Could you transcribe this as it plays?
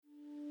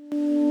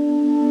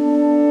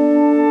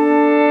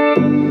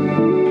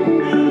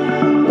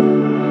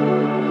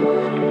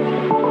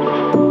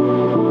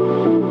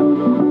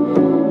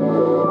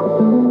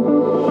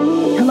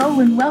Hello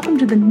and welcome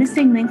to the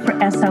Missing Link for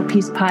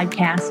SLPs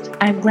podcast.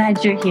 I'm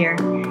glad you're here.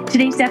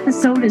 Today's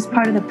episode is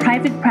part of the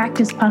Private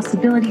Practice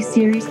Possibility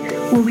series,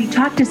 where we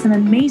talk to some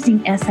amazing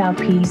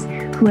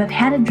SLPs who have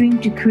had a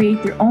dream to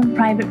create their own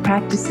private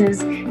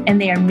practices, and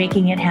they are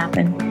making it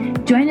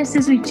happen. Join us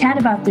as we chat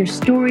about their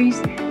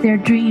stories, their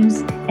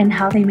dreams, and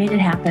how they made it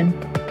happen.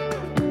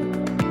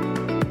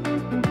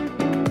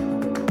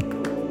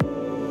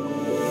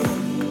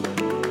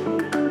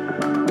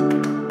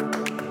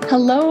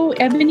 Hello,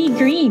 Ebony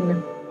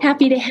Green.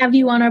 Happy to have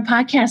you on our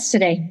podcast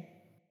today.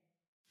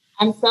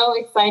 I'm so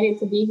excited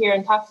to be here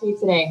and talk to you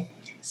today.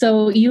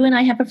 So you and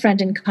I have a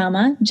friend in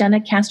common, Jenna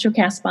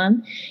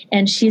Castro-Caspon,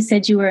 and she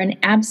said you were an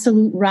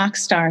absolute rock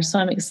star. So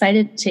I'm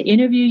excited to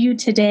interview you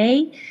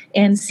today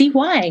and see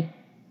why.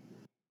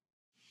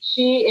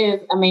 She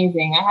is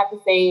amazing. I have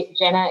to say,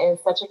 Jenna is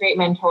such a great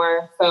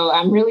mentor. So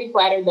I'm really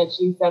flattered that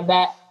she said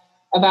that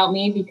about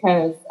me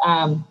because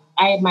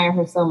I admire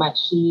her so much.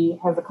 She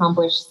has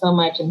accomplished so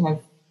much and has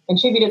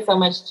contributed so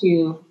much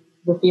to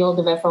the field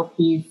of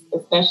SLPs,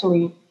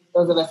 especially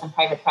those of us in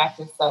private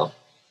practice. So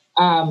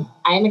I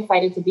am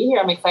excited to be here.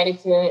 I'm excited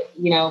to,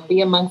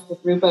 be amongst the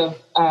group of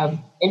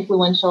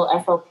influential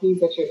SLPs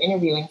that you're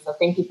interviewing. So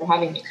thank you for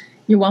having me.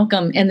 You're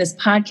welcome. And this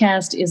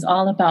podcast is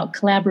all about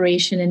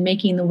collaboration and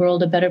making the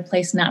world a better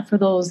place, not for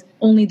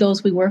only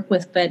those we work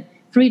with, but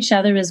for each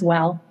other as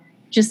well,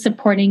 just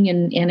supporting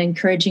and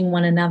encouraging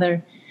one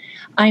another.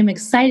 I'm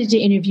excited to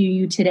interview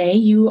you today.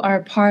 You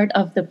are part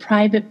of the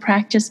Private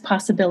Practice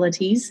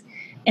Possibilities.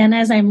 And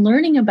as I'm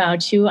learning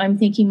about you, I'm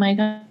thinking, my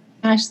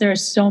gosh, there are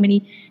so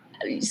many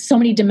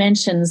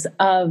dimensions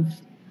of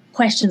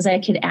questions I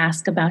could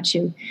ask about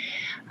you.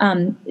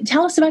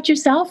 Tell us about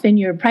yourself and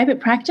your private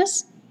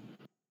practice.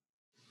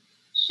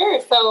 Sure.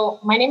 So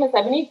my name is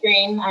Ebony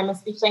Green. I'm a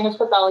speech language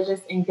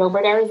pathologist in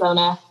Gilbert,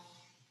 Arizona.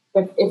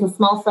 It's a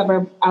small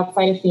suburb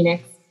outside of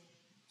Phoenix.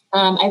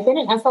 I've been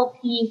an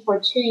SLP for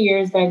 2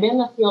 years, but I've been in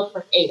the field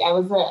for 8. I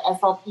was a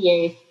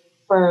SLPA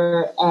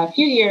for a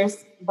few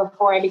years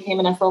before I became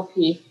an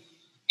SLP.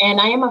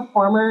 And I am a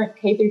former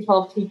K through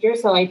 12 teacher,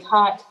 so I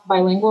taught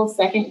bilingual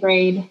 2nd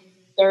grade,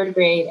 3rd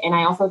grade, and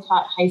I also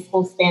taught high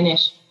school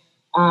Spanish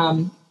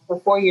for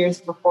 4 years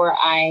before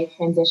I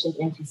transitioned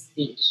into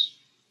speech.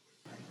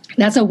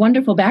 That's a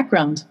wonderful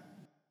background.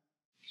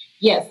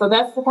 Yes, so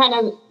that's the kind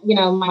of,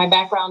 my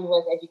background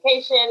with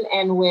education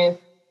and with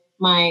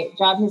my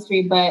job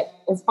history. But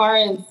as far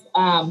as,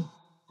 I'm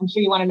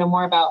sure you want to know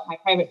more about my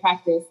private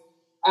practice.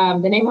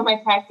 The name of my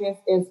practice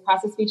is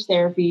Casa Speech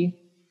Therapy,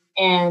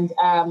 and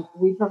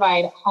we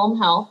provide home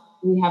health.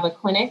 We have a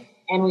clinic,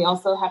 and we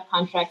also have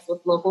contracts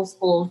with local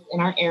schools in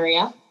our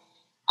area.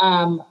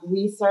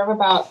 We serve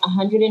about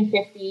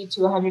 150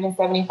 to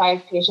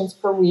 175 patients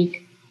per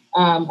week.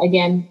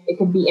 Again, it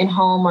could be in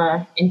home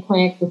or in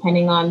clinic,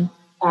 depending on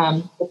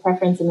the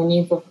preference and the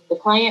needs of the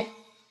client.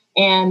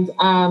 And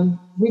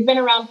we've been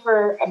around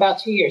for about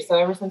 2 years. So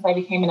ever since I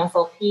became an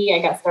SLP, I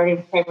got started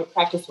with private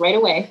practice right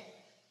away.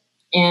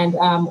 And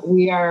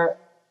we are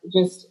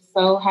just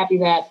so happy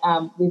that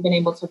we've been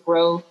able to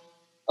grow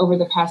over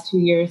the past 2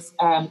 years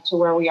to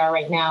where we are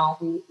right now.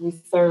 We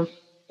serve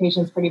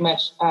patients pretty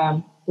much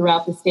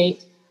throughout the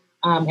state.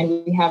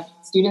 And we have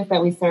students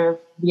that we serve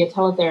via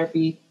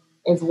teletherapy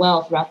as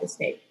well throughout the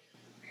state.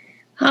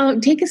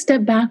 Take a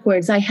step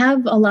backwards. I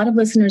have a lot of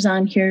listeners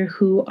on here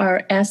who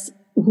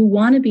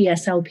want to be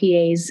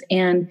SLPAs,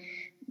 and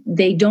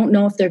they don't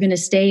know if they're going to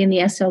stay in the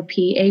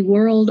SLPA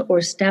world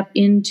or step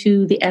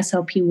into the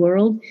SLP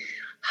world.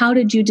 How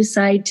did you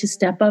decide to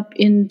step up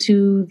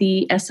into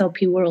the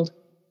SLP world?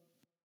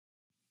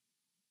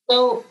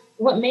 So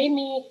what made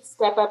me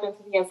step up into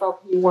the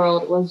SLP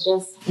world was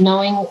just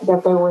knowing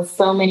that there were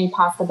so many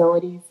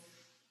possibilities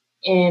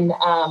in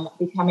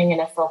becoming an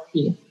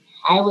SLP.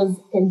 I was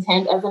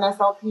content as an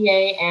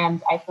SLPA,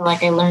 and I feel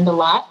like I learned a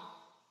lot.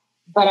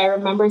 But I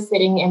remember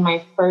sitting in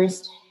my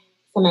first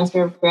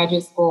semester of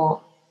graduate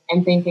school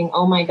and thinking,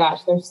 oh my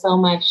gosh, there's so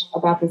much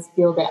about this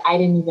field that I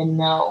didn't even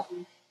know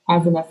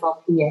as an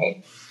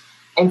SLPA.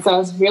 And so I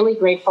was really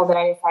grateful that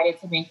I decided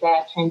to make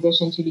that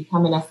transition to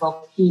become an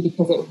SLP,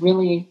 because it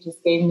really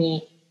just gave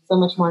me so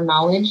much more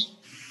knowledge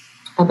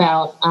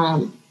about,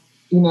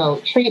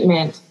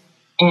 treatment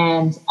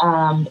and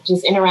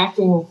just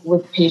interacting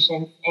with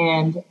patients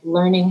and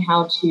learning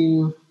how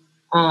to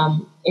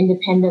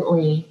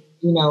independently,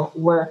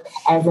 work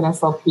as an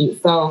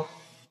SLP. So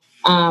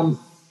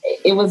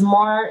it was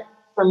more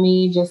for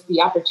me just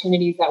the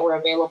opportunities that were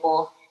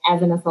available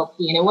as an SLP.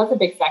 And it was a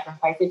big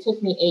sacrifice. It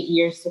took me 8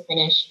 years to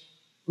finish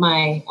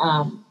my,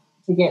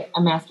 to get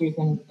a master's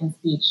in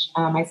speech.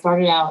 I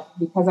started out,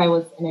 because I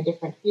was in a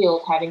different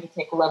field, having to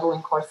take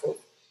leveling courses.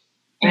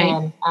 Right.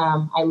 And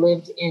I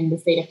lived in the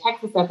state of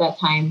Texas at that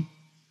time.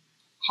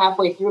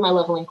 Halfway through my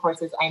leveling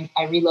courses,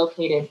 I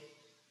relocated.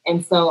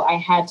 And so I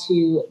had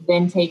to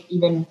then take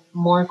even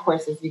more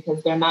courses,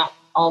 because they're not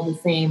all the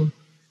same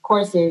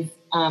courses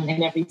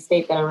in every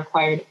state that are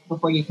required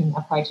before you can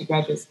apply to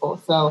graduate school.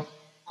 So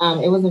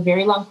it was a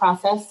very long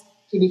process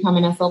to become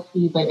an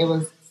SLP, but it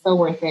was so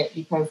worth it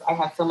because I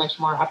have so much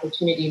more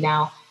opportunity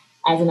now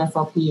as an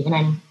SLP, and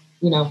I'm,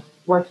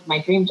 worked my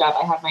dream job.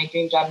 I have my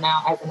dream job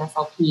now as an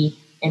SLP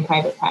in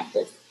private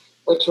practice,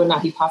 which would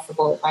not be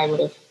possible if I would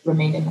have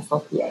remained an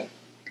SLPA.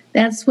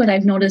 That's what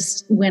I've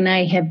noticed when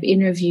I have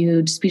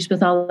interviewed speech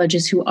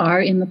pathologists who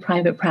are in the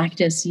private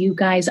practice. You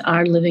guys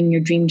are living your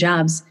dream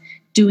jobs,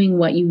 doing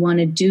what you want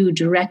to do,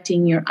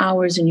 directing your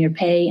hours and your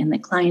pay and the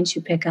clients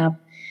you pick up.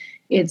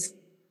 It's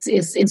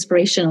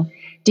inspirational.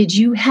 Did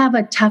you have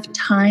a tough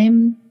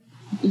time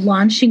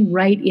launching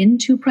right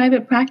into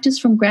private practice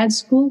from grad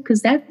school?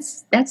 Because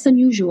that's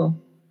unusual.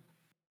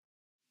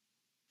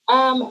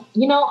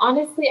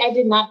 Honestly, I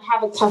did not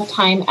have a tough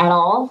time at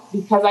all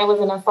because I was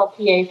an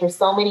SLPA for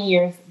so many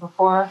years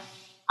before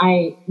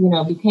I,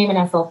 became an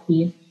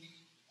SLP.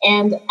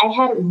 And I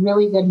had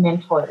really good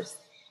mentors.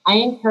 I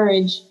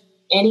encourage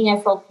any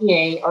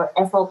SLPA or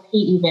SLP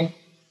even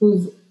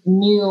who's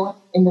new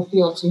in the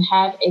field to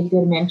have a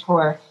good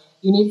mentor.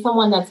 You need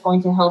someone that's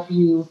going to help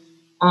you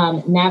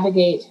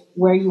navigate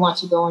where you want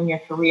to go in your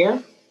career.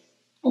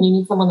 And you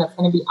need someone that's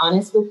going to be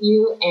honest with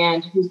you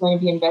and who's going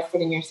to be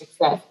invested in your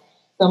success.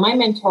 So my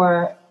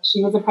mentor,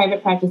 she was a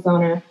private practice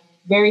owner,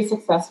 very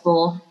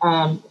successful.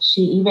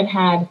 She even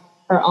had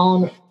her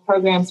own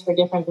programs for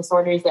different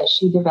disorders that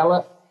she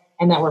developed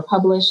and that were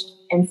published.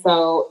 And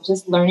so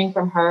just learning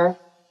from her,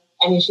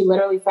 she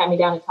literally sat me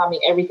down and taught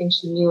me everything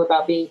she knew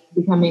about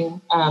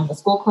becoming a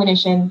school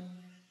clinician.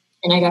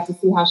 And I got to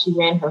see how she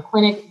ran her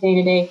clinic day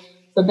to day.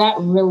 So that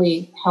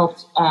really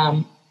helped,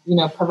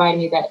 provide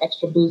me that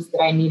extra boost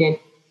that I needed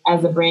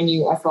as a brand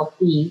new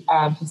SLP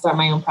to start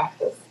my own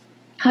practice.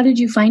 How did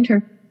you find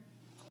her?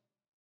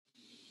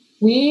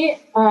 We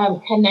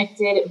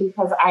connected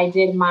because I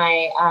did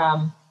my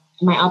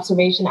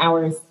observation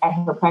hours at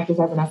her practice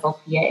as an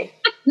SLPA.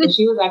 So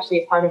she was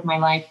actually a part of my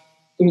life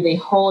through the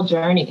whole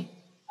journey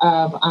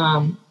of,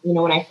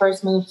 when I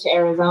first moved to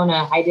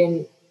Arizona, I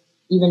didn't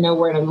even know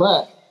where to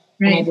look.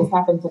 Right. And I just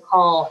happened to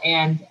call.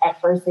 And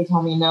at first they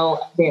told me no,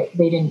 they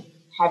didn't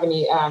have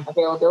any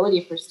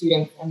availability for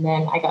students. And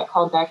then I got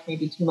called back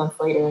maybe 2 months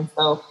later. And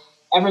so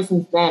ever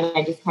since then,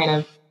 I just kind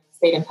of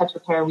stayed in touch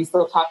with her. We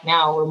still talk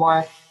now. We're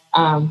more,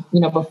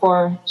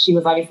 before she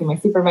was obviously my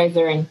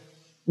supervisor, and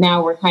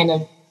now we're kind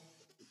of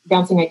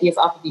bouncing ideas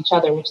off of each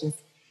other, which is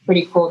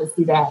pretty cool to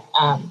see that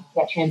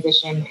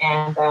transition.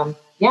 And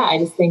I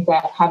just think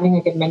that having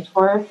a good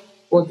mentor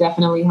will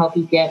definitely help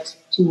you get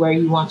to where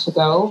you want to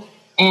go.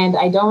 And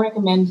I don't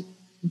recommend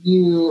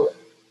you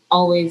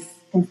always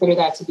consider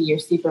that to be your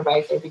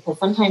supervisor, because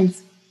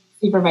sometimes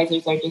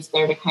supervisors are just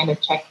there to kind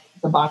of check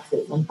the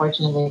boxes,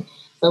 unfortunately.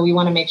 So we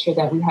want to make sure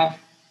that we have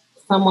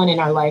someone in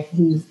our life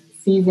who's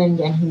seasoned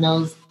and who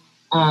knows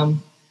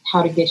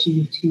how to get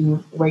you to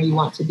where you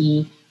want to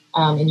be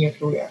in your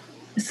career.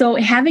 So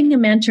having a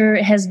mentor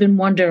has been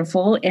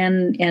wonderful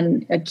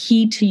and a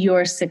key to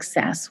your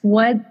success.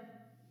 What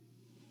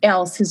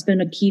else has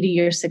been a key to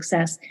your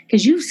success?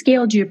 Because you've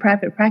scaled your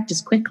private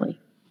practice quickly.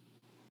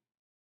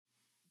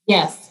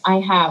 Yes, I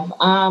have.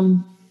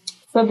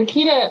 So the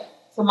key to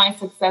my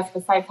success,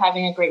 besides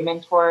having a great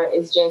mentor,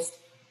 is just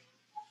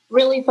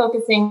really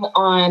focusing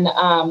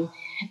on,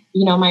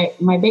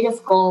 my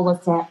biggest goal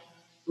was to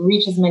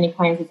reach as many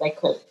clients as I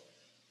could.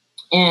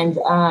 And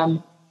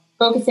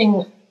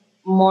focusing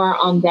more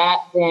on that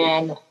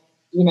than,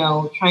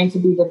 trying to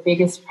be the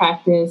biggest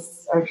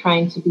practice or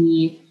trying to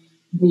be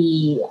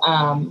the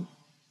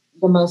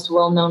most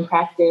well-known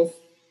practice,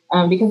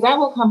 because that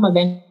will come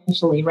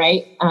eventually,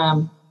 right?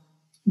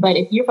 But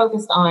if you're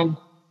focused on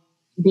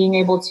being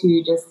able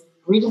to just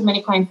reach as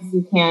many clients as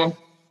you can,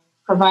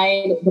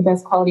 provide the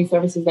best quality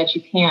services that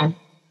you can,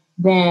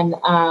 then,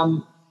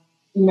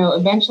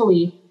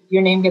 eventually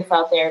your name gets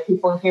out there,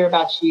 people hear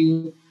about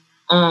you,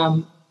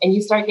 and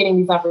you start getting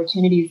these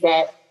opportunities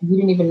that you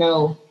didn't even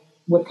know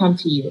would come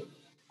to you.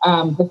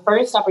 The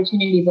first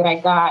opportunity that I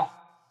got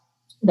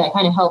that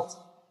kind of helped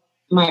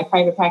my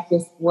private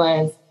practice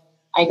was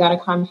I got a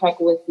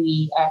contract with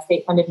the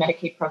state-funded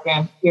Medicaid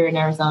program here in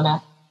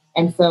Arizona.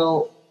 And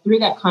so through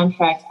that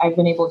contract, I've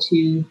been able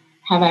to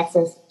have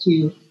access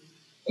to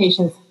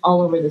patients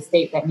all over the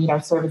state that need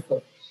our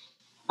services.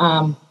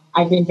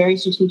 I've been very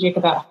strategic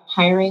about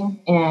hiring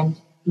and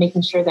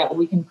making sure that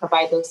we can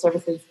provide those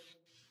services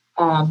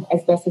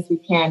as best as we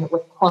can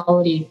with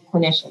quality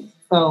clinicians.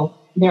 So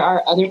there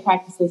are other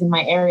practices in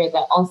my area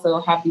that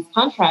also have these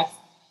contracts,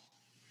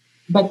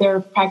 but there are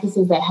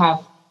practices that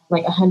have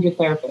like 100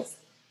 therapists.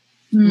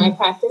 My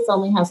practice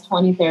only has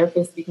 20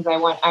 therapists because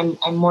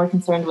I'm more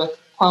concerned with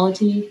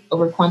quality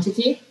over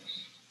quantity.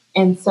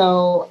 And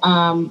so,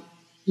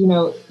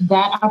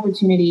 that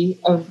opportunity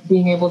of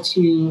being able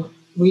to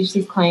reach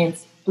these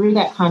clients through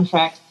that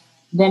contract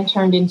then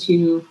turned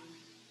into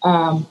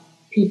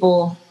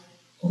people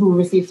who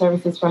receive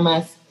services from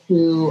us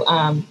who,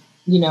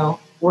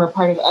 were a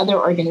part of other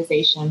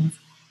organizations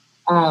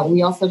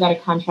We also got a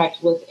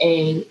contract with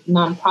a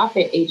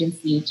nonprofit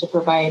agency to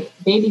provide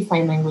baby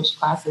sign language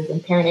classes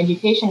and parent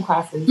education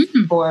classes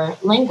for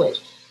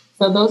language.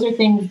 So those are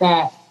things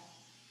that,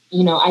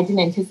 I didn't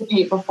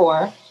anticipate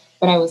before,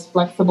 but I was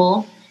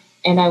flexible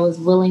and I was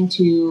willing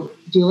to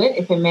do it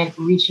if it meant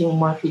reaching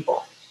more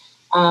people.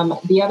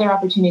 The other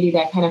opportunity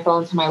that kind of fell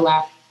into my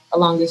lap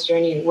along this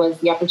journey was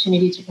the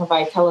opportunity to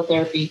provide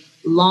teletherapy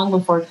long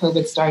before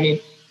COVID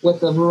started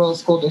with the rural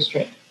school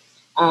district.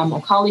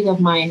 A colleague of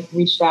mine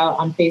reached out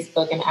on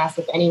Facebook and asked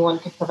if anyone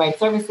could provide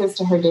services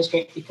to her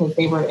district because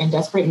they were in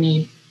desperate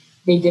need.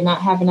 They did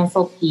not have an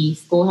SLP.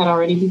 School had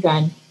already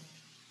begun,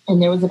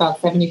 and there was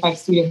about 75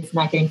 students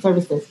not getting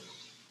services.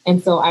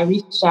 And so I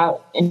reached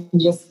out and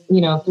just,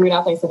 threw it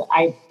out there. I said,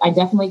 I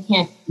definitely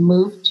can't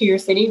move to your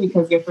city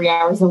because you're 3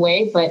 hours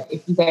away. But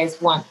if you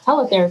guys want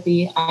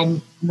teletherapy,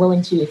 I'm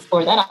willing to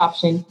explore that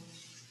option.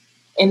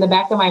 In the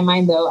back of my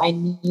mind, though, I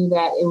knew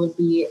that it would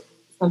be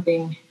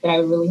something that I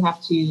would really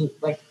have to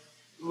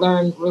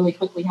learn really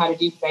quickly how to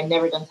do because I'd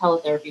never done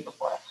teletherapy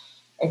before.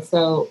 And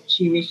so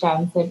she reached out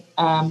and said,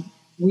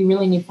 we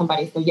really need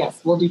somebody. So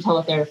yes, we'll do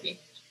teletherapy.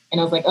 And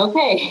I was like,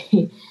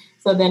 okay.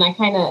 So then I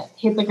kind of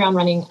hit the ground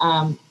running,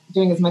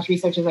 doing as much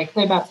research as I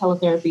could about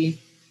teletherapy.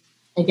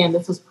 Again,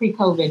 this was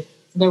pre-COVID.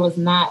 So there was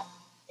not,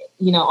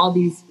 all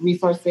these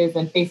resources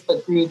and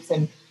Facebook groups.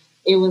 And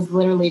it was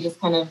literally just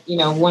kind of,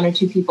 one or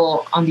two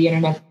people on the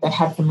internet that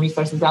had some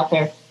resources out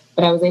there.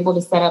 But I was able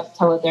to set up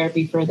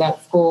teletherapy for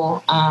that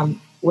school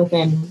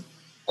within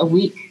a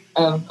week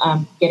of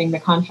getting the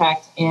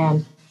contract.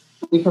 And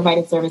we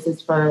provided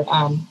services for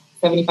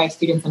 75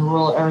 students in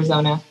rural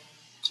Arizona.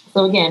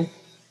 So again,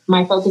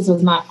 my focus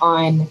was not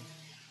on,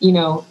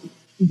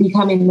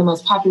 becoming the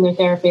most popular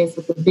therapist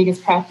with the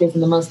biggest practice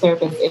and the most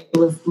therapists. It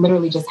was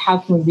literally just how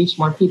can we reach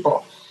more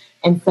people?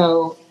 And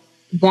so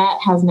that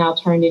has now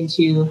turned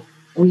into,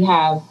 we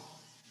have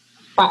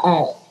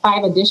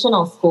 5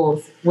 additional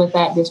schools with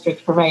that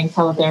district providing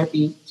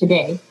teletherapy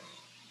today.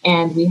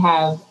 And we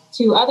have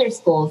 2 other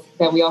schools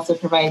that we also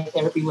provide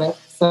therapy with.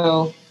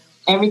 So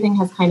everything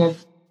has kind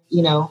of,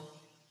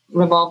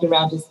 revolved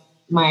around just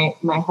my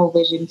whole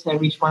vision to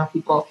reach more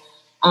people.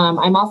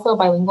 I'm also a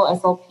bilingual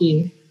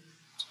SLP.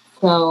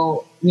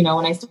 So,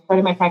 when I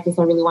started my practice,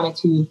 I really wanted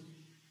to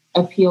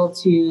appeal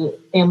to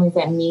families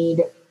that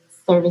need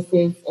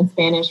services in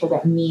Spanish or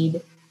that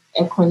need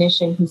a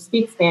clinician who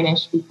speaks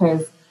Spanish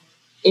because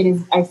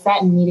I've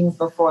sat in meetings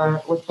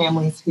before with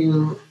families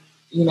who,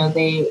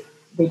 they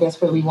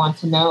desperately want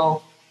to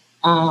know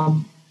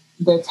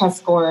the test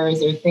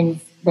scores or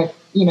things that,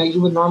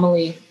 you would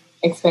normally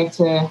expect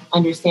to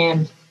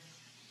understand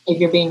if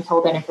you're being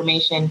told that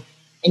information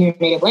in your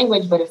native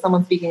language. But if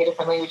someone's speaking a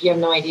different language, you have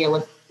no idea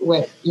what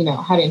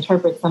how to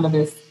interpret some of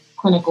this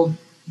clinical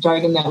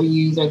jargon that we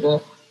use or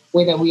the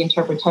way that we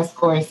interpret test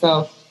scores.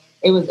 So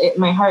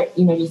my heart,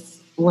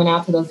 just went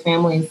out to those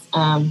families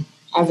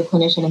as a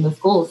clinician in the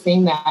school,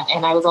 seeing that.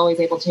 And I was always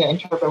able to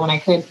interpret when I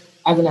could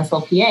as an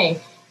SLPA.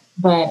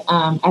 But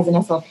as an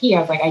SLP, I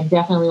was like, I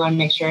definitely want to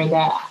make sure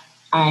that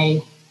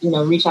I,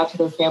 reach out to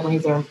those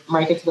families or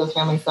market to those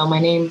families. So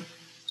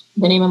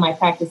the name of my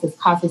practice is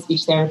Casa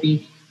Speech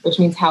Therapy, which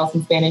means house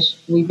in Spanish.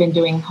 We've been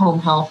doing home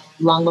health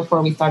long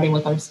before we started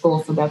with our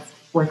school. So that's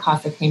where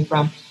Casa came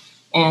from.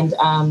 And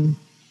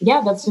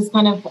that's just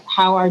kind of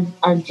how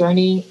our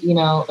journey,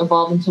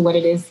 evolved into what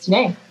it is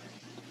today.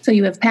 So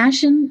you have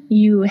passion,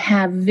 you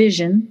have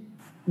vision.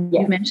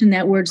 Yes. You mentioned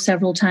that word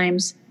several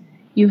times.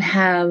 You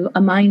have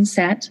a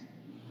mindset,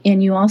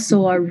 and you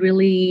also are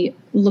really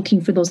looking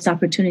for those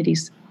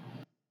opportunities.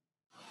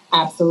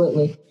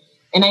 Absolutely.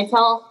 And I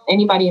tell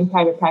anybody in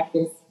private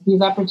practice,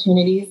 these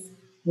opportunities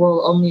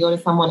will only go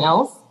to someone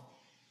else.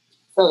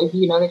 So if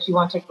you know that you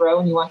want to grow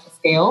and you want to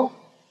scale,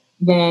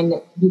 then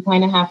you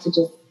kind of have to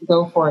just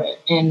go for it.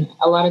 And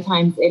a lot of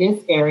times it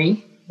is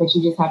scary, but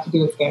you just have to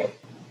do it scared.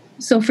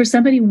 So for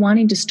somebody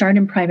wanting to start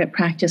in private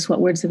practice,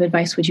 what words of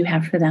advice would you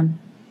have for them?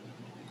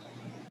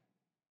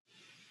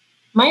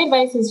 My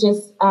advice is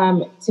just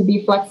to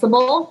be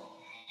flexible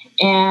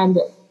and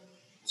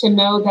to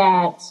know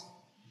that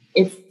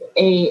it's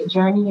a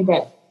journey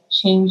that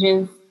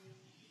changes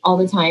all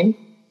the time.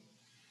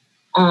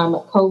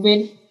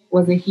 COVID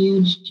was a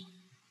huge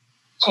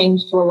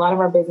change to a lot of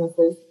our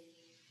businesses.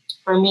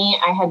 For me,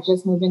 I had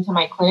just moved into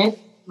my clinic.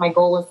 My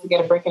goal was to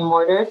get a brick and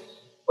mortar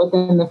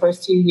within the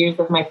first 2 years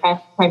of my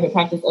private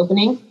practice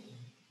opening.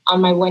 On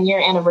my 1-year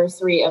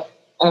anniversary of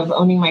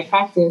owning my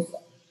practice,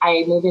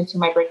 I moved into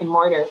my brick and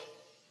mortar.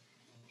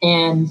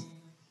 And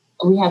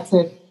we had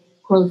to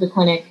close the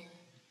clinic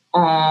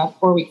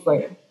 4 weeks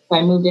later. So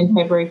I moved in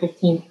February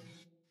 15th.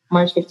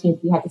 March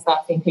 15th, we had to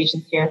stop seeing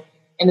patients here.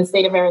 In the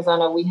state of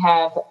Arizona, we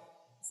have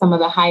some of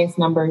the highest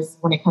numbers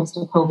when it comes to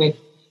COVID.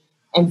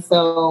 And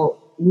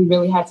so we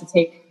really had to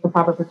take the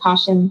proper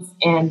precautions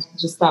and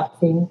just stop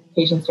seeing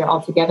patients here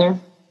altogether.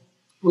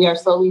 We are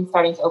slowly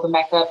starting to open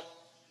back up.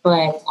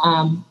 But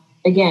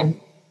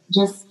again,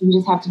 you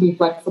just have to be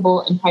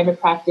flexible in private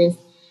practice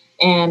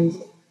and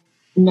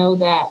know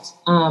that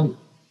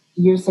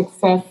your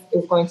success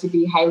is going to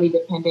be highly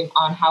dependent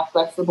on how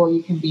flexible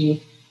you can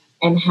be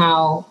and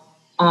how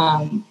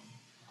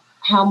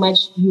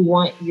much you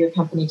want your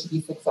company to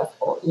be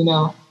successful.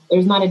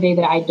 There's not a day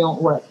that I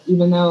don't work,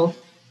 even though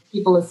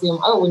people assume,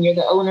 oh, when you're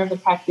the owner of the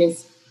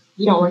practice,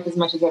 you don't work as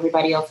much as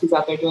everybody else who's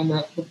out there doing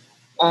the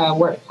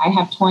work. I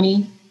have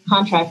 20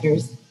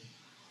 contractors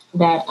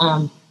that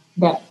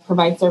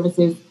provide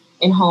services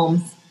in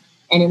homes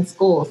and in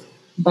schools,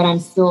 but I'm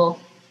still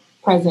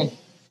present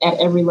at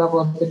every level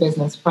of the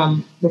business,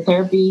 from the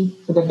therapy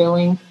to the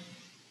billing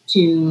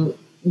to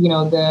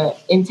the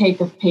intake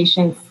of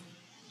patients.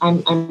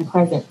 I'm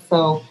present.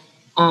 So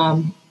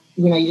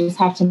you just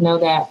have to know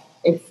that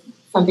it's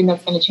something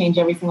that's going to change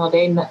every single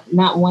day.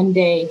 Not one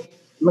day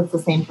looks the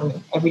same for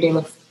me. Every day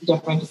looks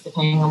different, just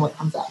depending on what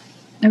comes up.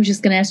 I was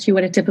just going to ask you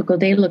what a typical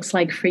day looks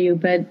like for you,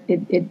 but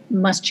it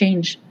must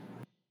change.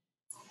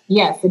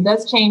 Yes, it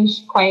does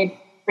change quite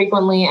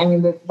frequently. I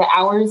mean, the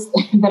hours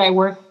that I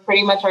work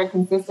pretty much are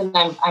consistent.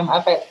 I'm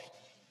up at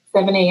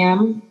 7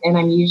 a.m. and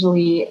I'm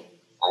usually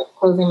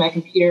closing my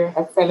computer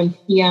at 7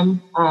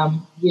 p.m.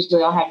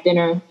 Usually I'll have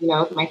dinner,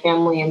 with my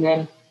family and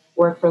then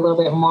work for a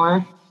little bit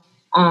more.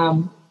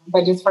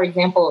 But just for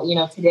example,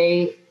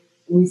 today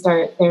we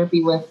start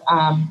therapy with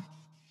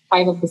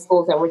 5 of the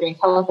schools that we're doing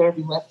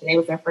teletherapy with. Today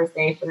was their first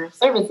day for their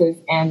services.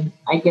 And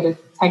I get a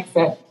text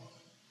at,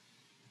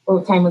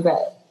 what time was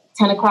that?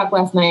 10 o'clock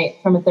last night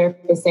from a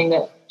therapist saying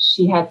that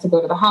she had to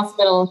go to the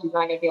hospital. She's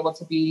not going to be able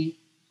to be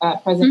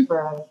present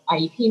for an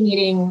IEP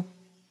meeting,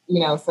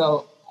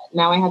 so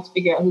now I have to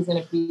figure out who's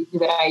going to do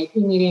that IEP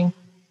meeting.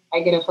 I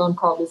get a phone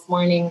call this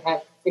morning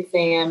at 6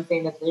 a.m.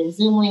 saying that their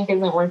Zoom link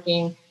isn't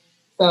working.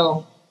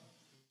 So,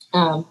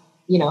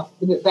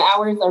 the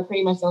hours are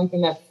pretty much the only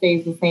thing that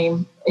stays the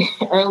same,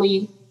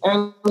 early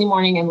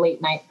morning and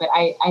late night. But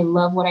I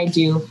love what I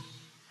do.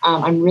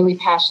 I'm really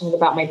passionate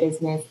about my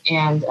business,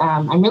 and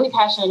I'm really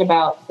passionate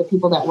about the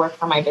people that work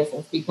for my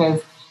business,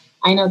 because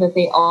I know that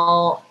they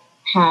all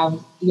have,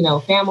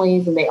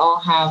 families, and they all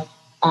have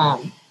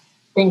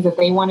things that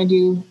they want to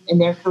do in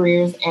their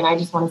careers. And I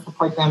just want to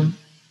support them,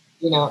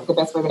 the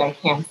best way that I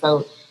can.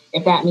 So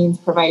if that means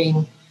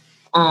providing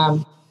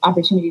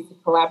opportunities to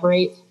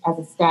collaborate as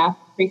a staff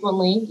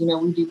frequently,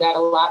 we do that a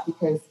lot,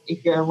 because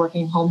if you're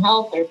working home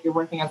health or if you're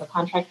working as a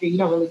contractor, you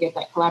don't really get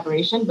that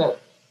collaboration, but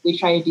we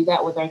try to do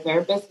that with our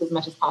therapists as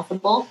much as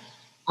possible.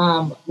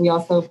 We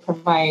also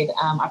provide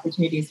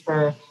opportunities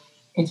for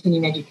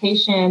continuing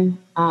education.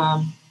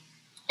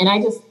 And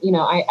I just,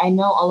 I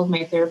know all of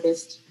my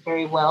therapists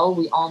very well.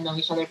 We all know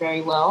each other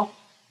very well,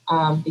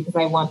 because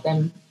I want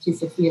them to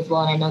succeed as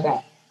well. And I know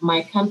that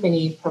my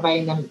company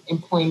providing them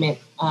employment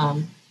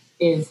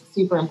is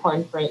super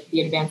important for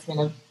the advancement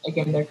of,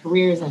 again, their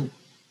careers and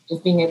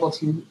just being able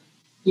to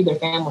feed their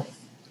families.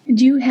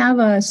 Do you have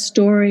a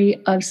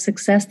story of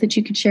success that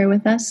you could share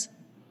with us?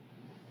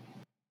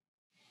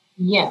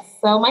 Yes.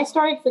 So my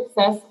story of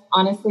success,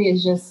 honestly,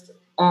 is just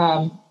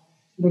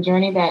the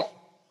journey that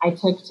I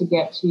took to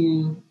get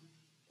to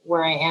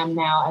where I am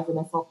now as an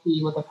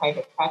SLP with a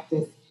private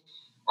practice.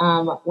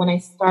 When I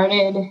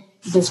started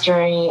this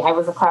journey, I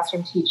was a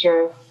classroom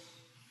teacher.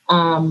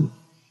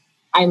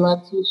 I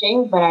love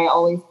teaching, but I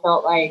always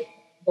felt like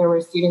there were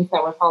students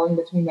that were falling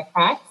between the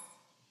cracks.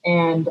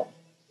 And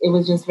it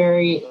was just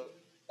very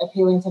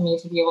appealing to me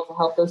to be able to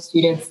help those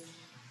students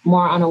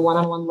more on a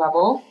one-on-one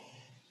level.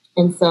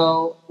 And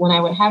so when I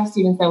would have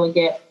students that would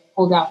get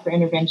pulled out for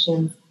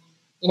interventions,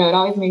 it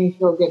always made me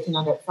feel good to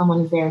know that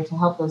someone is there to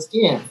help those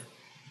students.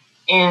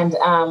 And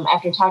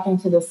after talking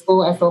to the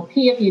school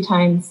SLP a few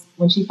times,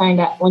 when she found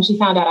out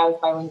I was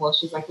bilingual,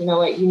 she's like, you know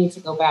what, you need to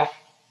go back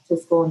to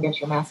school and get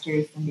your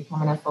master's and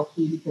become an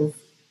SLP, because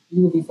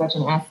you would be such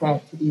an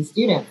asset to these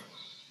students.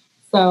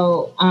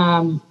 So,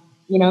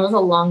 it was a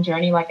long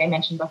journey. Like I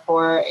mentioned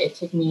before, it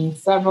took me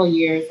several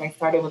years. I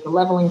started with the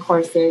leveling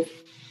courses.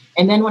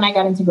 And then when I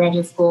got into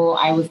graduate school,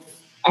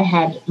 I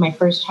had my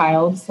first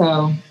child.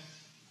 So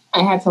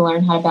I had to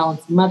learn how to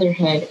balance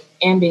motherhood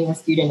and being a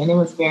student. And it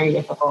was very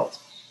difficult.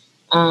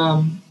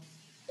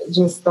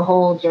 Just the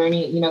whole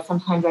journey,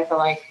 sometimes I feel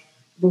like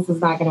this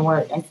is not going to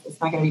work. It's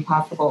not going to be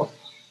possible.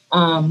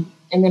 And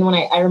then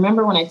I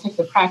remember when I took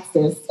the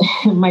praxis,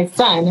 my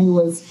son, who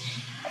was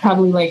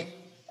probably like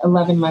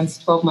 11 months,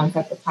 12 months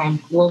at the time,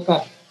 woke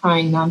up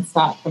crying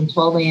nonstop from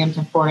 12 a.m.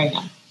 to 4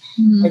 a.m.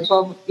 Or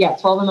 12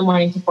 in the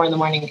morning to 4 in the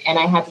morning. And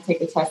I had to take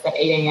the test at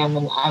 8 a.m.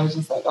 And I was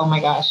just like, oh my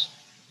gosh,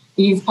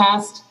 these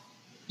past,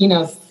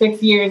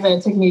 6 years that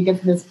it took me to get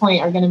to this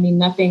point are going to mean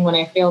nothing when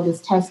I fail this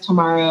test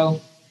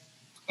tomorrow.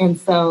 And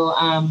so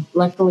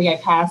luckily I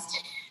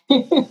passed.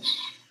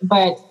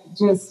 But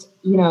just,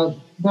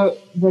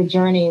 the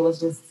journey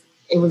was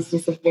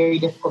just a very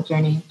difficult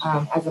journey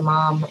as a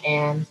mom.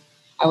 And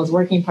I was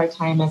working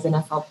part-time as an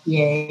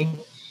SLPA.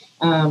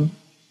 And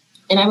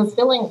I was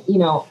feeling,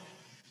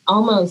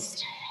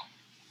 almost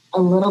a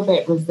little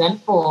bit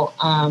resentful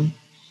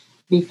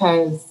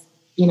because,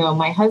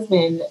 my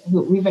husband,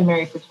 who we've been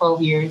married for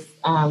 12 years,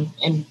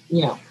 and,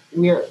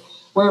 we're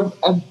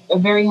a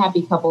very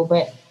happy couple.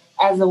 But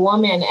as a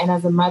woman and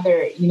as a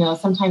mother,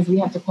 sometimes we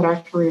have to put our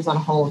careers on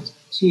hold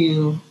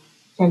to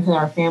tend to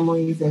our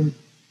families and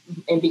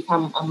and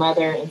become a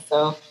mother. And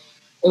so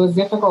it was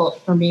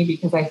difficult for me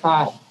because I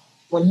thought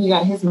when he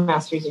got his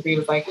master's degree, it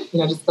was like,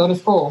 just go to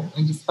school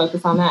and just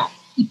focus on that.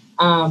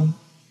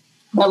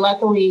 But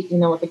luckily,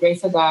 with the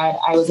grace of God,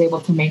 I was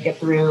able to make it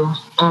through.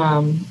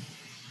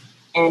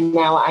 And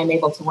now I'm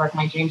able to work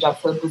my dream job.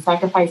 So the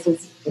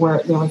sacrifices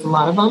there was a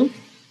lot of them,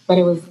 but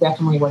it was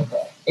definitely worth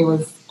it. It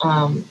was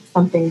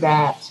something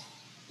that,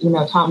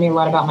 taught me a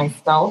lot about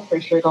myself, for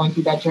sure, going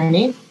through that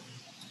journey.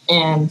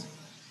 And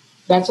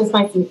that's just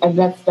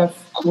that's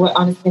what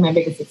honestly my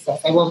biggest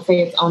success. I won't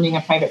say it's owning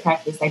a private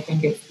practice. I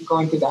think it's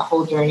going through that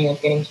whole journey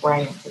of getting to where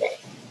I am today.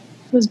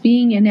 Was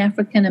being an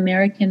African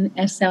American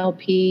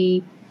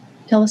SLP,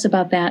 tell us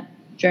about that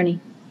journey.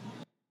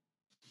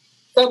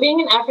 So being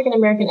an African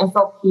American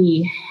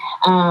SLP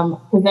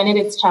presented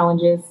its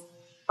challenges.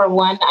 For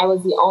one, I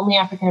was the only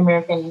African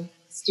American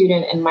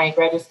student in my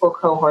graduate school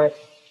cohort.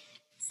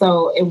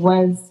 So it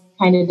was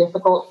kind of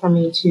difficult for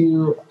me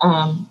to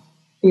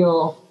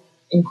feel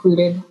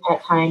included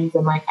at times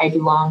and like I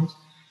belonged.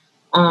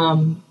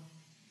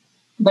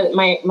 But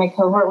my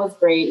cohort was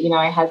great.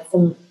 I had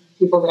some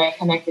people that I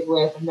connected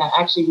with and that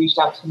actually reached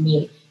out to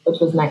me, which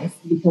was nice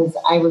because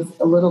I was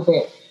a little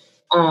bit,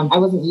 I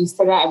wasn't used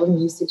to that. I wasn't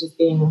used to just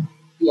being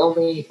the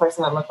only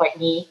person that looked like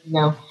me,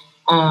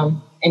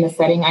 in a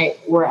setting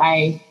where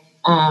I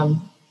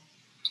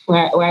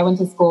went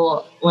to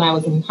school. When I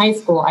was in high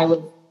school, I was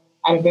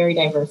at a very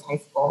diverse high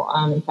school.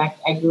 In fact,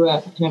 I grew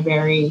up in a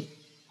very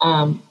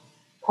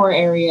poor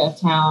area of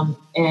town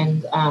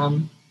and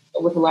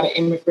with a lot of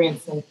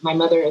immigrants. And my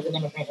mother is an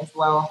immigrant as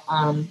well.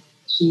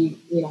 She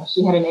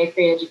had an 8th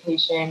grade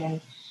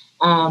education,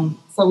 and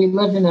so we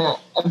lived in a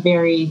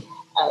very.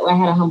 I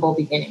had a humble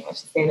beginning,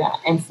 let's just say that.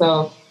 And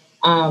so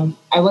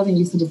I wasn't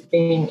used to just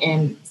being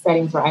in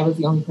settings where I was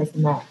the only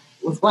person that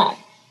was Black.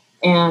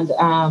 And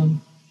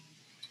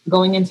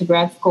going into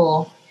grad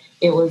school,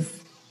 it was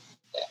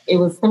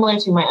similar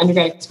to my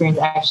undergrad experience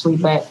actually,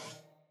 but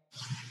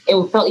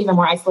it felt even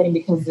more isolating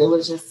because there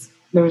was just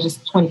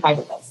 25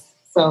 of us.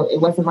 So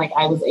it wasn't like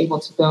I was able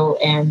to go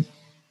and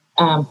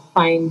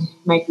find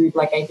my group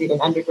like I did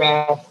in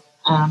undergrad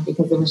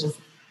because it was just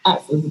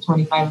us. It was the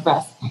 25 of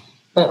us.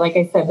 But like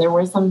I said, there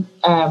were some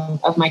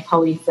of my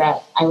colleagues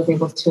that I was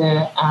able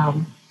to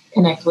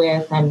connect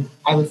with and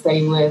I would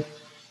study with.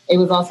 It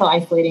was also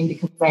isolating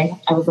because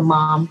I was a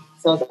mom,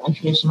 so I was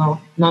a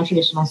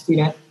non-traditional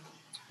student.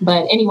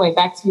 But anyway,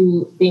 back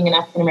to being an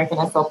African-American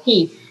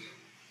SLP,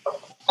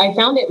 I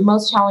found it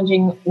most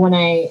challenging when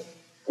I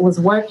was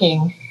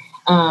working,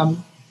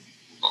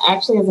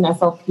 actually as an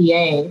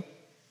SLPA.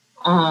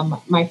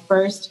 My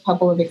first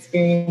couple of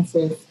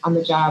experiences on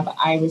the job,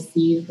 I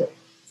received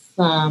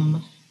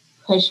some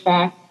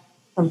pushback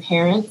from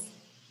parents.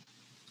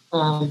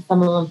 Some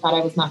of them thought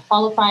I was not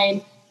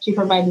qualified to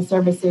provide the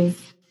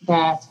services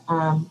that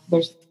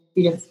their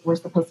students were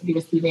supposed to be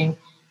receiving.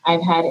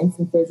 I've had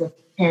instances of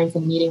parents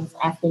in meetings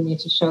asking me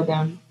to show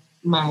them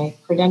my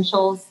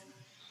credentials.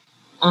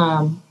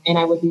 And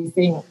I would be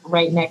sitting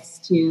right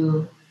next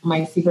to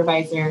my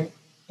supervisor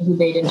who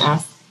they didn't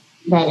ask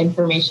that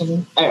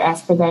information or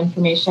ask for that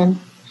information.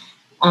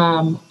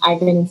 I've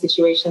been in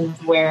situations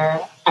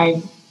where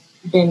I've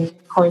been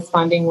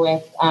corresponding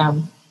with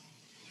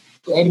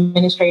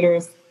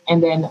administrators,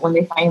 and then when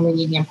they finally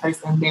meet me in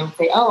person, they would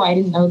say, "Oh, I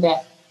didn't know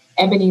that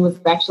Ebony was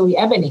actually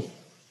Ebony,"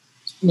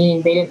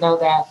 meaning they didn't know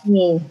that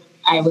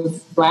I was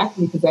Black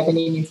because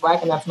Ebony means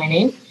Black, and that's my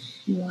name.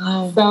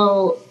 Wow.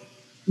 So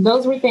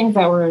those were things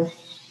that were,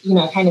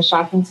 kind of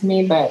shocking to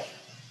me. But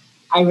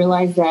I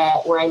realized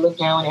that where I live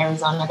now in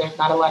Arizona, there's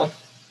not a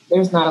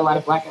lot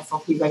of Black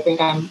SLPs. I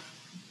think I'm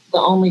the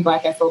only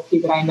Black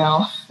SLP that I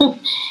know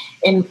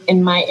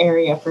in my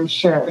area for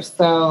sure.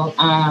 So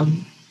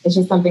it's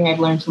just something I've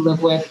learned to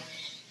live with.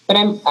 But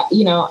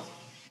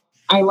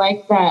I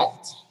like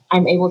that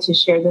I'm able to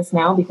share this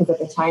now because at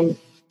the time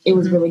it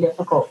was really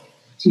difficult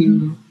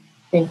to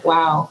think,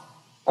 wow,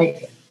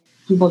 like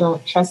people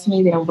don't trust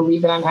me. They don't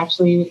believe that I'm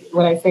actually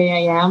what I say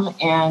I am.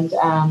 And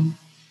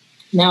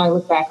now I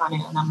look back on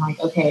it and I'm like,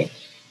 okay,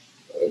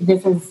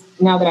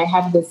 now that I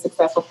have this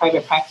successful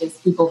private practice,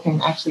 people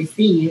can actually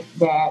see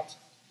that,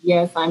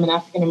 yes, I'm an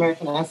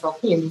African-American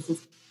SLP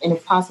and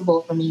it's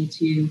possible for me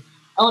to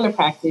own a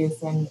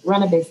practice and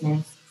run a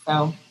business.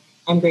 So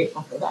I'm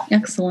grateful for that.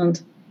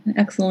 Excellent.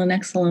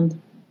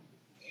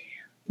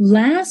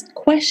 Last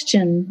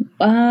question.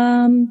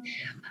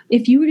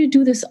 If you were to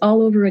do this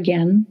all over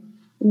again,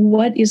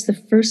 what is the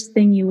first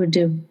thing you would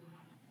do?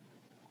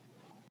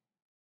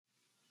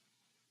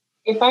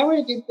 If I were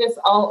to do this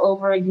all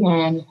over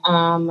again,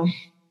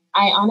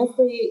 I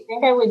honestly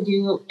think I would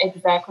do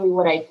exactly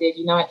what I did.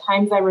 At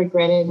times I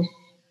regretted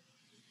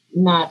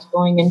not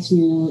going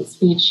into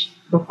speech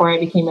before I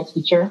became a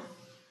teacher.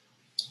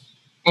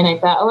 And I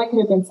thought, I could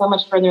have been so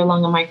much further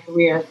along in my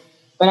career.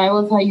 But I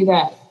will tell you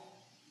that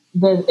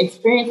the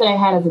experience that I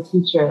had as a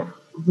teacher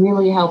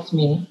really helped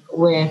me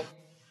with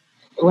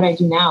what I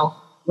do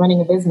now, running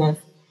a business,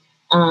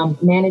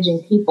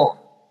 managing people.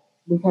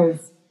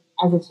 Because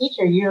as a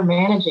teacher, you're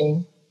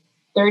managing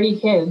 30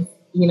 kids,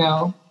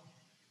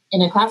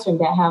 in a classroom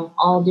that have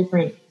all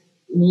different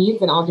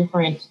needs and all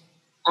different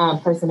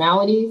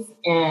personalities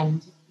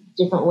and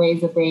different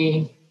ways that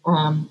they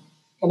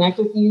connect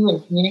with you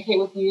and communicate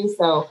with you.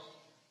 So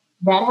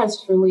that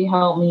has truly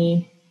helped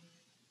me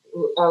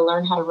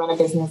learn how to run a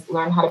business,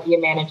 learn how to be a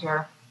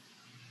manager.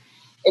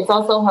 It's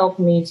also helped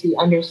me to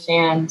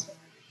understand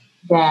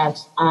that,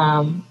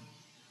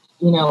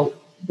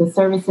 the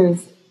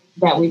services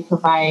that we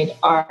provide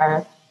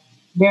are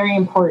very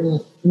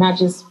important, not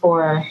just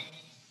for,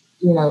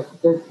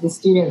 the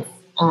students'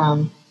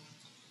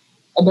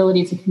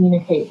 ability to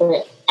communicate,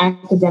 but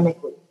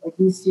academically. Like,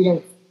 these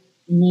students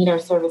need our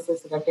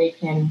services so that they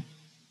can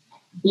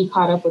be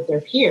caught up with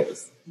their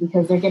peers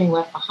because they're getting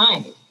left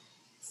behind.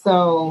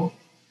 So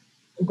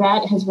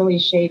that has really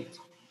shaped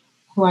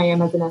who I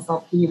am as an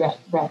SLP, that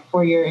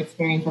 4-year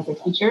experience as a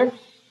teacher.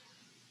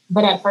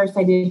 But at first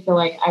I did feel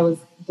like I was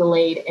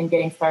delayed in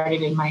getting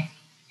started in my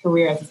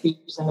career as a speech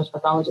English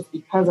pathologist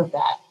because of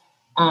that.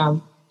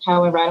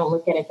 However, I don't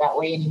look at it that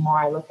way anymore.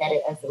 I look at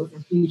it as it was a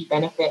huge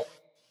benefit.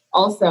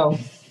 Also,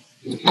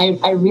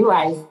 I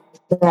realized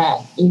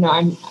that,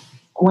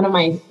 one of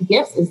my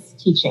gifts is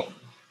teaching.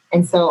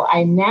 And so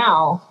I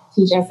now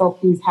teach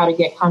SLPs how to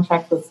get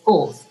contracts with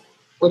schools,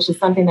 which is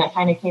something that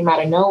kind of came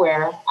out of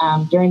nowhere.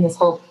 During this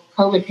whole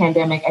COVID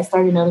pandemic, I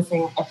started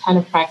noticing a ton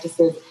of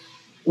practices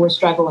were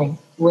struggling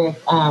with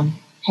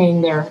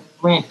paying their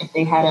rent if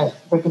they had a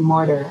brick and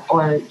mortar,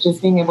 or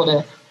just being able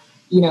to,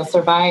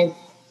 survive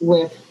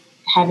with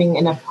having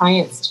enough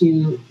clients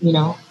to,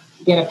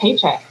 get a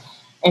paycheck.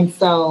 And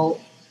so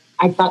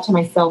I thought to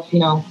myself,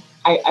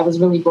 I was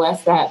really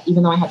blessed that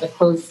even though I had to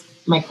close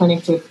my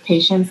clinic to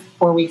patients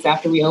 4 weeks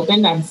after we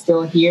opened, I'm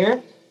still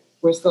here.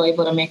 We're still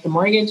able to make the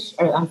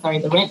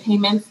rent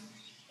payments.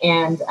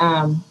 And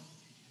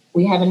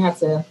we haven't had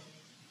to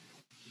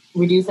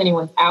reduce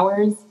anyone's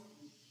hours.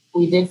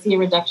 We did see a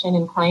reduction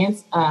in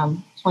clients.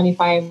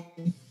 25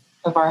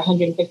 of our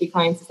 150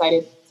 clients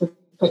decided to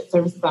put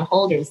services on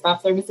hold or to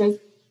stop services.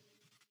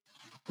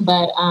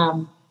 But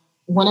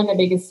one of the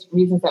biggest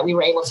reasons that we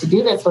were able to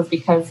do this was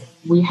because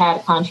we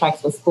had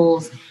contracts with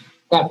schools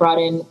that brought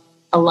in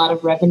a lot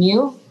of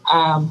revenue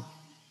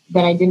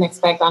that I didn't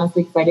expect,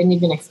 honestly, because I didn't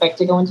even expect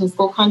to go into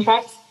school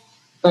contracts.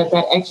 But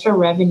that extra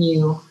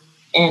revenue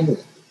and,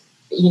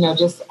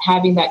 just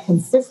having that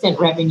consistent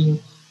revenue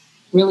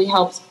really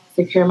helped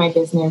secure my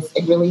business.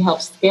 It really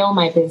helped scale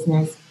my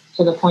business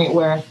to the point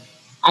where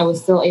I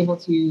was still able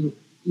to,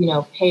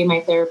 pay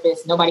my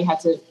therapist. Nobody had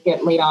to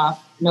get laid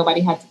off.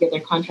 Nobody had to get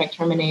their contract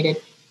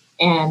terminated.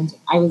 And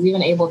I was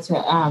even able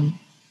to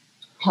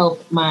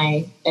help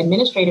my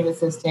administrative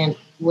assistant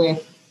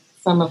with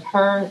some of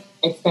her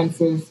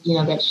expenses,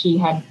 that she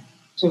had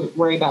to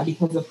worry about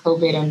because of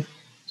COVID, and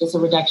just a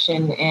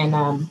reduction in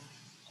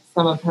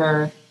some of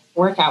her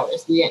work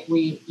hours. We had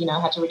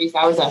to reduce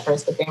hours at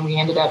first, but then we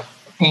ended up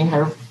paying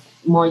her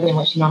more than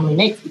what she normally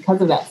makes because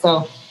of that.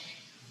 So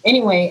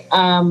anyway,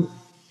 I'm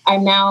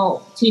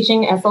now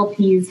teaching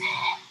SLPs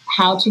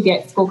how to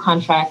get school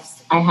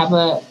contracts. I have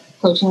a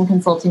coaching and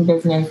consulting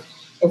business.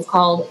 It's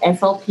called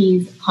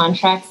SLP's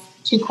Contracts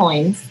to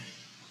Coins.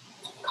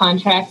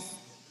 Contracts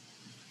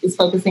is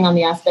focusing on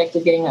the aspect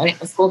of getting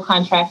a school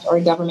contract or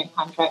a government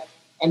contract.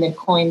 And then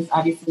coins,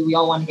 obviously, we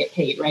all want to get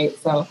paid, right?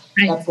 So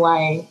that's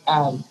why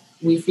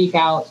we seek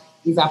out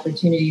these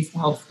opportunities to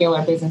help scale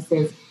our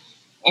businesses.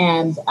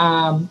 And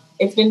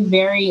it's been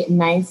very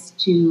nice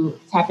to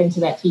tap into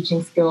that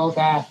teaching skill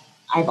that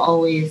I've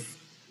always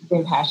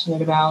been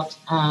passionate about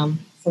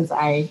since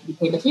I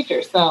became a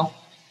teacher. So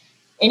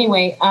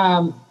anyway,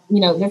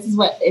 this is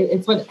what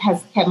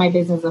has kept my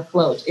business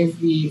afloat, is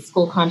the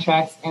school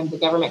contracts and the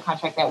government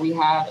contract that we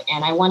have.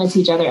 And I want to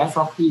teach other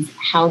SLPs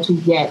how to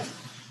get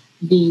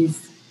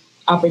these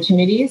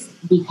opportunities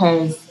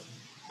because,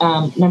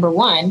 number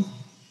one,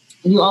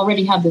 you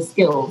already have the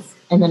skills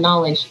and the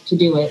knowledge to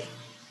do it.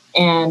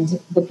 And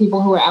the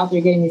people who are out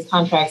there getting these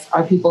contracts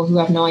are people who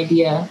have no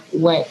idea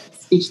what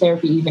speech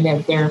therapy even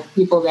is. They're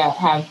people that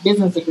have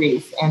business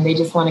degrees and they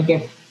just want to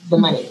get the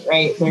money,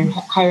 right? They're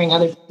hiring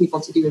other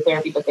people to do the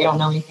therapy, but they don't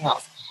know anything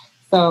else.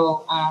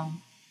 So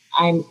I'm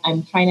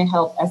trying to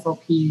help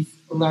SLPs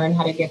learn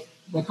how to get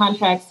the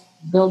contracts,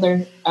 build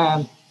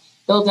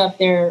up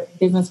their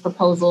business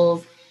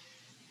proposals,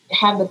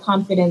 have the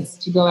confidence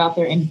to go out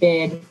there and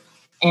bid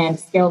and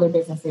scale their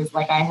businesses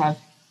like I have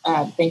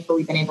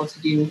thankfully been able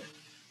to do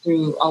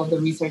through all of the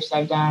research that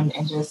I've done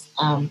and just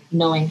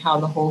knowing how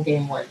the whole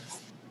game works.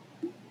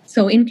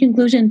 So in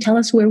conclusion, tell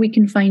us where we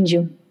can find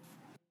you.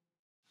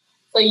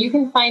 So you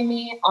can find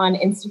me on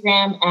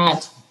Instagram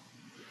at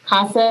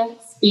Casa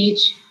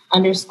Speech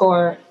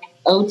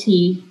 _OT_AZ.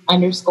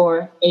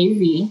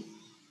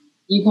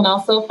 You can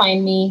also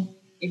find me,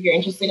 if you're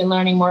interested in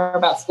learning more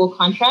about school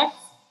contracts,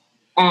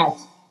 at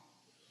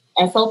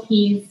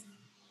SLP's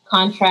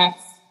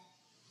Contracts,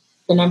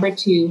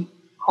 2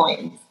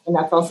 coins. And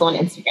that's also on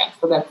Instagram.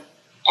 So that's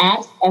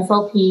at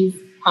SLP's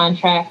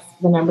Contracts,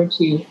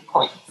 2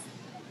 coins.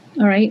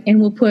 All right. And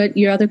we'll put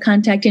your other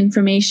contact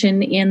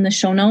information in the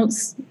show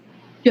notes. Do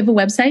you have a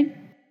website?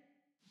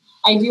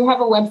 I do have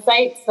a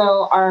website.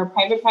 So our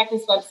private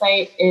practice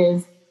website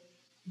is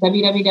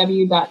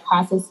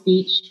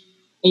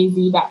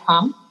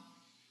www.casaspeechaz.com.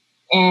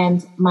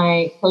 And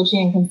my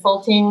coaching and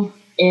consulting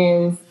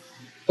is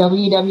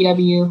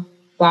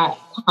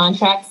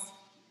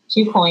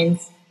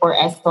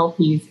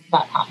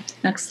www.contracts2coins.slps.com.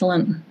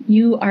 Excellent.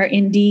 You are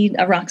indeed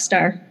a rock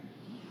star.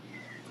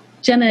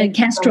 Jenna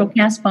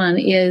Castro-Caspon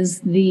is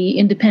the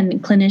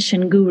independent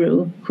clinician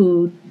guru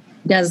who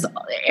does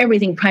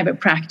everything private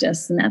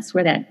practice, and that's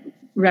where that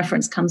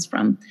reference comes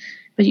from.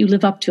 But you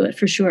live up to it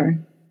for sure.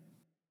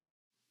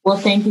 Well,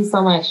 thank you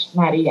so much,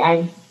 Maddie.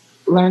 I've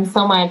learned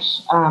so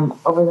much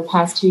over the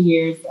past 2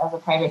 years as a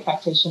private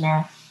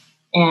practitioner,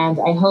 and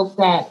I hope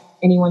that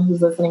anyone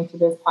who's listening to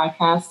this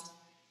podcast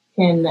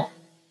can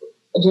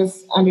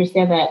just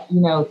understand that,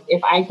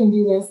 if I can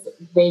do this,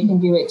 they can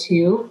do it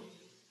too.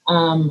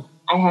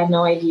 I had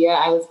no idea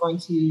I was going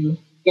to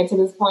get to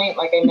this point.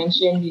 Like I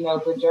mentioned,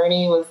 the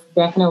journey was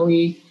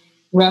definitely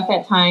rough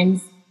at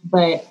times,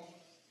 but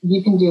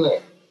you can do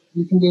it.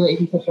 You can do it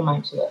if you put your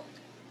mind to it.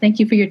 Thank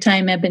you for your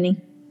time, Ebony.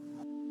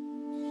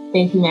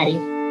 Thank you, Maddie.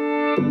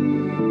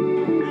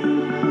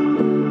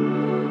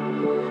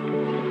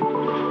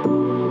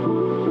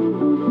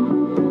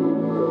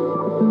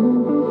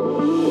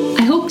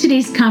 I hope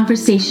today's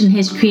conversation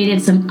has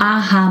created some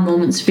aha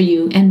moments for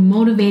you and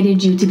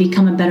motivated you to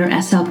become a better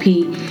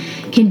SLP,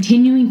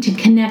 continuing to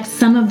connect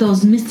some of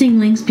those missing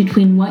links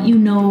between what you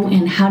know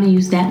and how to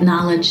use that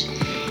knowledge.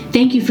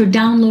 Thank you for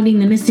downloading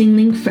the Missing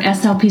Link for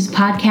SLP's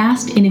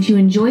podcast. And if you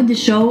enjoyed the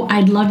show,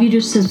 I'd love you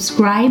to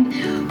subscribe,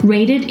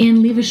 rate it, and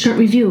leave a short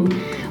review.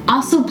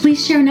 Also,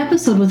 please share an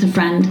episode with a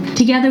friend.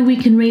 Together we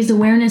can raise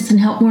awareness and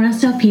help more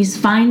SLPs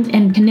find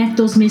and connect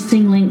those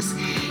missing links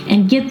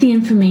and get the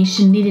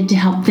information needed to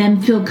help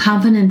them feel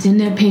confident in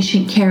their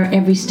patient care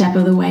every step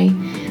of the way.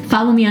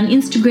 Follow me on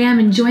Instagram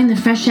and join the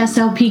Fresh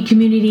SLP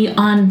community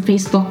on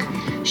Facebook.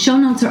 Show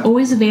notes are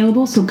always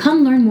available, so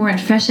come learn more at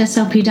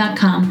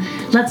freshslp.com.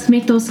 Let's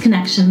make those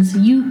connections.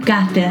 You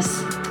got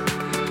this.